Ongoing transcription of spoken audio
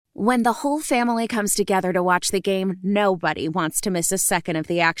When the whole family comes together to watch the game, nobody wants to miss a second of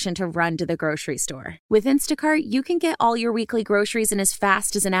the action to run to the grocery store. With Instacart, you can get all your weekly groceries in as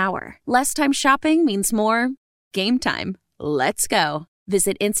fast as an hour. Less time shopping means more game time. Let's go.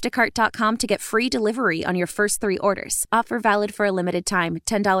 Visit instacart.com to get free delivery on your first 3 orders. Offer valid for a limited time.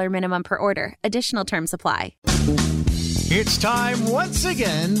 $10 minimum per order. Additional terms apply. It's time once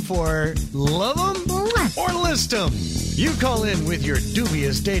again for Love 'em or List 'em. You call in with your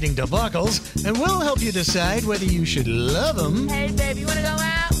dubious dating debacles, and we'll help you decide whether you should love 'em. Hey, babe, you want to go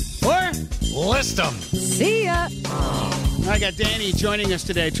out? Or list 'em. See ya. I got Danny joining us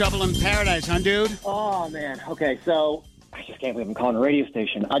today. Trouble in Paradise, huh, dude? Oh, man. Okay, so I just can't believe I'm calling a radio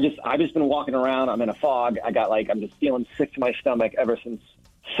station. I've just been walking around. I'm in a fog. I'm just feeling sick to my stomach ever since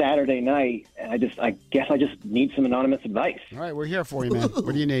Saturday night. And I guess I just need some anonymous advice. All right, we're here for you, man.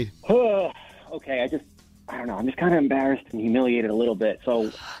 What do you need? Okay, I don't know. I'm just kind of embarrassed and humiliated a little bit. So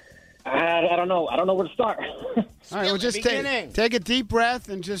I don't know. I don't know where to start. All right, well, just take a deep breath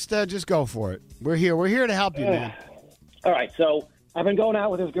and just go for it. We're here. We're here to help you, man. All right, so I've been going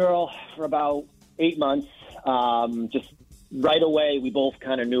out with this girl for about 8 months. Just right away, we both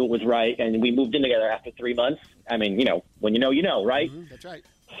kind of knew it was right, and we moved in together after 3 months. I mean, when you know, right? Mm-hmm, that's right.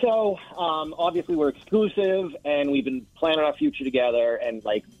 So, obviously, we're exclusive, and we've been planning our future together, and,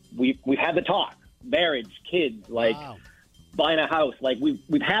 we've had the talk. Marriage, kids, wow. Buying a house.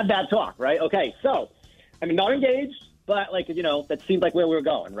 We've had that talk, right? Okay, so, not engaged, but, that seemed like where we were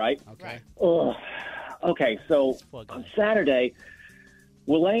going, right? Okay. Okay, so on Saturday,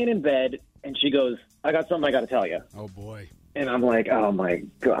 we're laying in bed, and she goes, I got something I got to tell you. Oh, boy. And I'm like, oh, my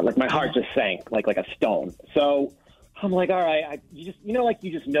God. My heart just sank like a stone. So I'm like, all right, you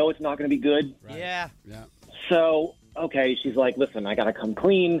just know it's not going to be good. Right. Yeah. So, okay, she's like, listen, I got to come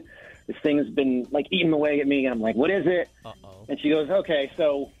clean. This thing's been, eating away at me. And I'm like, what is it? Uh-oh. And she goes, okay,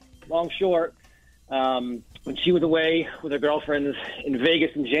 so long short, when she was away with her girlfriends in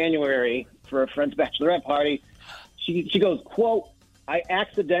Vegas in January for a friend's bachelorette party, she goes, quote, I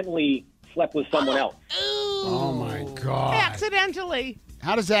accidentally slept with someone else. Oh, my God. Accidentally.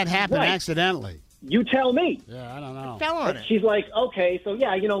 How does that happen accidentally? You tell me. Yeah, I don't know. Fell on it. She's like, okay, so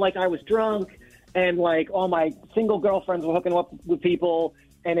yeah, I was drunk and all my single girlfriends were hooking up with people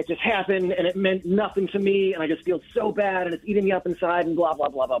and it just happened and it meant nothing to me and I just feel so bad and it's eating me up inside and blah, blah,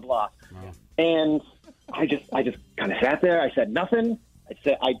 blah, blah, blah. Wow. And I just kind of sat there. I said nothing.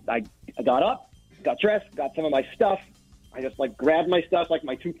 I got up, got dressed, got some of my stuff. I just grabbed my stuff,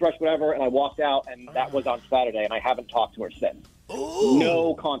 my toothbrush, whatever, and I walked out, and that was on Saturday, and I haven't talked to her since. Ooh.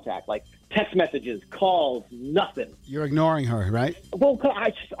 No contact, text messages, calls, nothing. You're ignoring her, right? Well,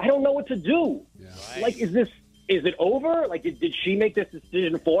 I don't know what to do. Yeah. Right. Is it over? Did she make this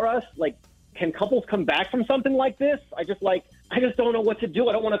decision for us? Can couples come back from something like this? I just don't know what to do.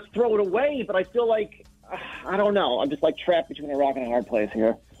 I don't want to throw it away, but I feel I don't know. I'm just trapped between a rock and a hard place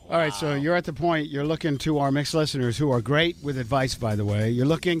here. All right, so you're at the point, you're looking to our mixed listeners, who are great with advice, by the way. You're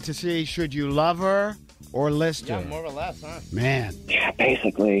looking to see, should you love her or list her? Yeah, more or less, huh? Man. Yeah,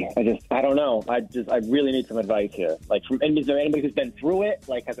 basically. I don't know. I really need some advice here. Is there anybody who's been through it?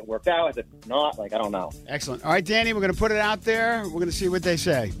 Has it worked out? Has it not? I don't know. Excellent. All right, Danny, we're going to put it out there. We're going to see what they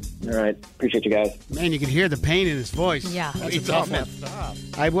say. All right. Appreciate you guys. Man, you can hear the pain in his voice. Yeah. That's a tough one.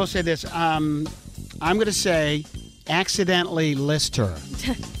 I will say this. I'm going to say accidentally list her.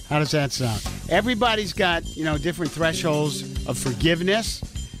 How does that sound? Everybody's got, different thresholds of forgiveness,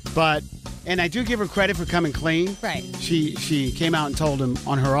 and I do give her credit for coming clean. Right. She came out and told him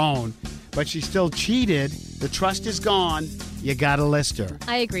on her own, but she still cheated. The trust is gone. You got to list her.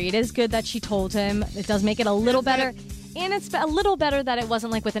 I agree. It is good that she told him. It does make it a little better. And it's a little better that it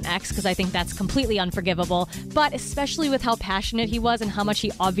wasn't with an ex, because I think that's completely unforgivable. But especially with how passionate he was and how much he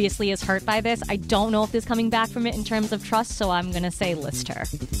obviously is hurt by this, I don't know if there's coming back from it in terms of trust, so I'm going to say list her.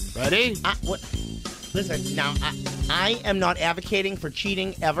 Ready? Listen, now, I am not advocating for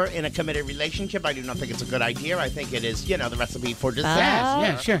cheating ever in a committed relationship. I do not think it's a good idea. I think it is, the recipe for disaster.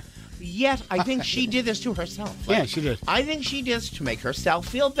 Yeah, sure. Yet, I think she did this to herself. Yeah, she did. I think she did this to make herself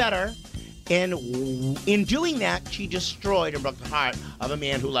feel better. And in doing that, she destroyed and broke the heart of a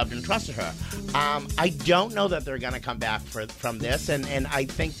man who loved and trusted her. I don't know that they're going to come back from this. And I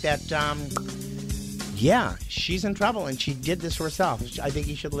think that, she's in trouble. And she did this to herself. I think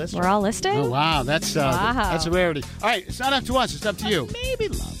you should list her. We're all listing? Oh, wow. That's a rarity. All right. It's not up to us. It's up to you. Maybe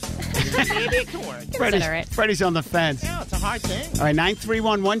love. Maybe it can work. Freddie's on the fence. Yeah, it's a hard thing. All right.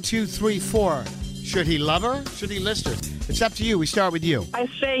 931-1234. Should he love her? Should he list her? It's up to you. We start with you. I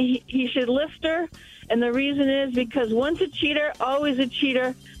say he should list her, and the reason is because once a cheater, always a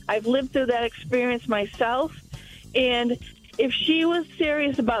cheater. I've lived through that experience myself, and if she was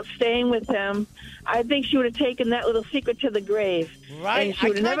serious about staying with him, I think she would have taken that little secret to the grave. Right. And she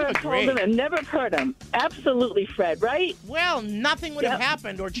would have never told him and never hurt him. Absolutely, Fred, right? Well, nothing would have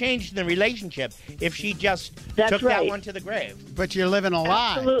happened or changed in the relationship if she just took that one to the grave. But you're living a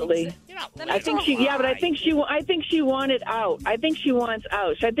lie. Absolutely. I think she. Yeah, but I think she wanted out. I think she wants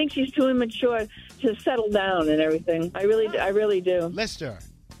out. I think she's too immature to settle down and everything. I really do. Lister.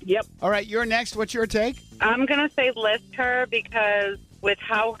 Yep. All right, you're next. What's your take? I'm going to say list her because with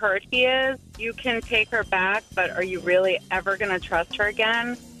how hurt he is, you can take her back, but are you really ever going to trust her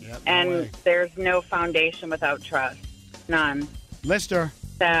again? Yep, and there's no foundation without trust. None. Lister.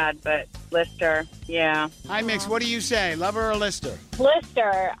 Sad, but Lister, yeah. Hi, Mix. What do you say? Lover or Lister?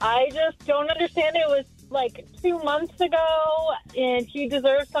 Lister. I just don't understand. It was like 2 months ago, and he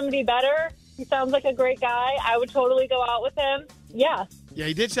deserves somebody better. He sounds like a great guy. I would totally go out with him. Yeah. Yeah,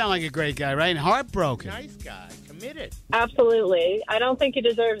 he did sound like a great guy, right? And heartbroken. Nice guy. Committed. Absolutely. I don't think he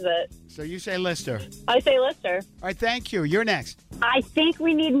deserves it. So you say Lister. I say Lister. All right, thank you. You're next. I think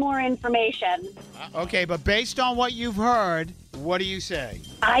we need more information. Okay, but based on what you've heard, what do you say?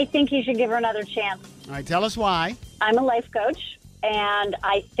 I think he should give her another chance. All right, tell us why. I'm a life coach, and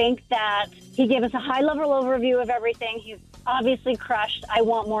I think that he gave us a high-level overview of everything. He's obviously crushed. I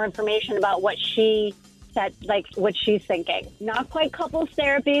want more information about what she said, like what she's thinking. Not quite couples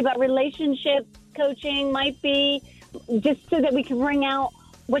therapy, but relationship coaching might be, just so that we can bring out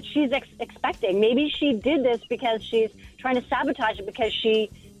what she's expecting. Maybe she did this because she's trying to sabotage it because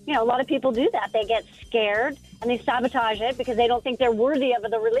she, a lot of people do that. They get scared and they sabotage it because they don't think they're worthy of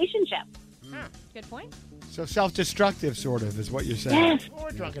the relationship. Good point. So self-destructive, sort of, is what you're saying. Yes. Or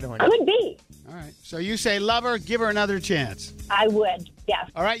drunk at Could be. All right. So you say love her, give her another chance. I would, yes.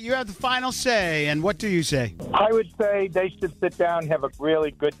 All right, you have the final say, and what do you say? I would say they should sit down and have a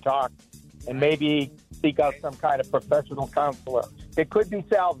really good talk and maybe seek out some kind of professional counselor. It could be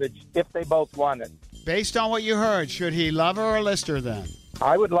salvaged if they both want it. Based on what you heard, should he love her or list her then?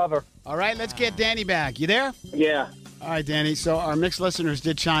 I would love her. All right, let's get Danny back. You there? Yeah. All right, Danny. So our mixed listeners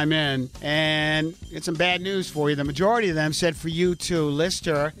did chime in, and it's some bad news for you. The majority of them said for you to list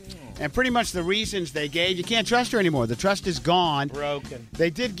her, and pretty much the reasons they gave, you can't trust her anymore. The trust is gone. Broken. They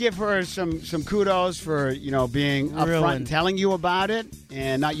did give her some kudos for, being upfront and telling you about it,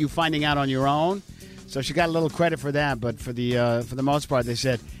 and not you finding out on your own. So she got a little credit for that, but for the most part, they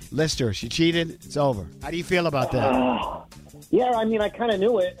said, list her. She cheated. It's over. How do you feel about that? Yeah, I mean, I kind of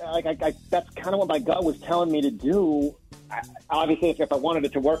knew it. That's kind of what my gut was telling me to do. Obviously, if I wanted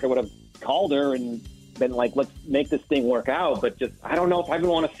it to work, I would have called her and been like, let's make this thing work out. But just, I don't know if I even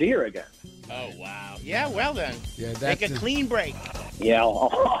want to see her again. Oh, wow. Yeah, well then. Yeah, make a clean break. Yeah,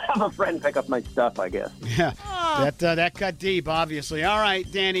 I'll have a friend pick up my stuff, I guess. Yeah, that cut deep, obviously. All right,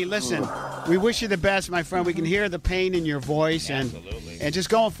 Danny, listen, we wish you the best, my friend. We can hear the pain in your voice. Absolutely. And just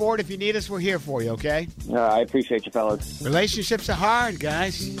going forward, if you need us, we're here for you, okay? I appreciate you, fellas. Relationships are hard,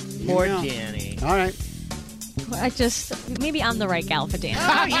 guys. Poor Danny. All right. Maybe I'm the right gal for Danny.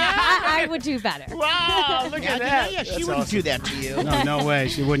 Oh, yeah? I would do better. Wow, look at that. Yeah, she wouldn't do that to you. No way.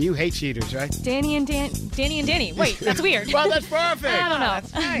 She wouldn't. You hate cheaters, right? Danny and Danny. Wait, that's weird. Well, that's perfect. I don't know.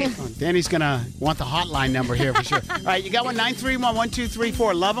 That's nice. Oh, Danny's going to want the hotline number here for sure. All right, you got one?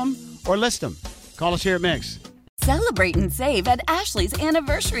 931-1234. Love them or list them? Call us here at Mix. Celebrate and save at Ashley's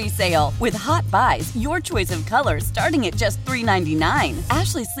Anniversary Sale. With Hot Buys, your choice of colors starting at just $3.99.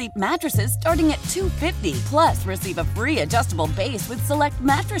 Ashley Sleep mattresses starting at $2.50. Plus, receive a free adjustable base with select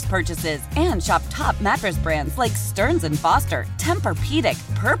mattress purchases. And shop top mattress brands like Stearns & Foster, Tempur-Pedic,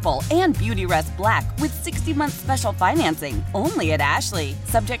 Purple, and Beautyrest Black with 60-month special financing. Only at Ashley.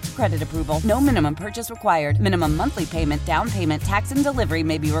 Subject to credit approval. No minimum purchase required. Minimum monthly payment, down payment, tax, and delivery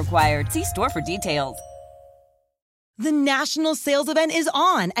may be required. See store for details. The national sales event is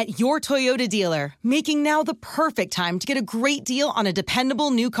on at your Toyota dealer, making now the perfect time to get a great deal on a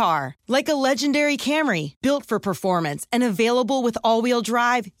dependable new car. Like a legendary Camry, built for performance and available with all-wheel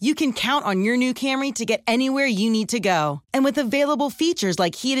drive, you can count on your new Camry to get anywhere you need to go. And with available features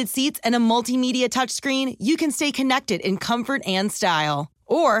like heated seats and a multimedia touchscreen, you can stay connected in comfort and style.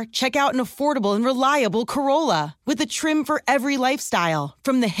 Or check out an affordable and reliable Corolla with a trim for every lifestyle,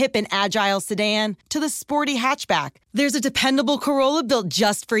 from the hip and agile sedan to the sporty hatchback. There's a dependable Corolla built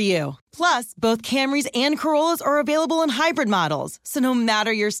just for you. Plus, both Camrys and Corollas are available in hybrid models, so no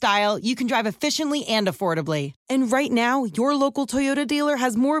matter your style, you can drive efficiently and affordably. And right now, your local Toyota dealer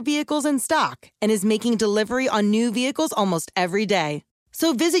has more vehicles in stock and is making delivery on new vehicles almost every day.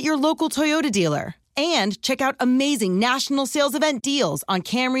 So visit your local Toyota dealer. And check out amazing national sales event deals on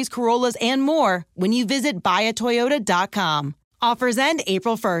Camrys, Corollas, and more when you visit buyatoyota.com. Offers end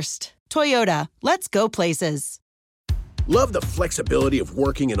April 1st. Toyota, let's go places. Love the flexibility of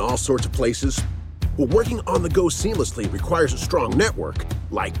working in all sorts of places? Well, working on the go seamlessly requires a strong network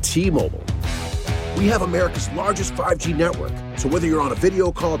like T-Mobile. We have America's largest 5G network, so whether you're on a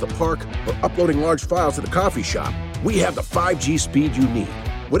video call at the park or uploading large files at the coffee shop, we have the 5G speed you need.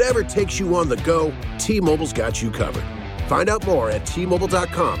 Whatever takes you on the go, T-Mobile's got you covered. Find out more at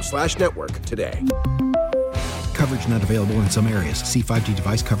T-Mobile.com/network today. Coverage not available in some areas. See 5G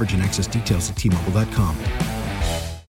device coverage and access details at T-Mobile.com.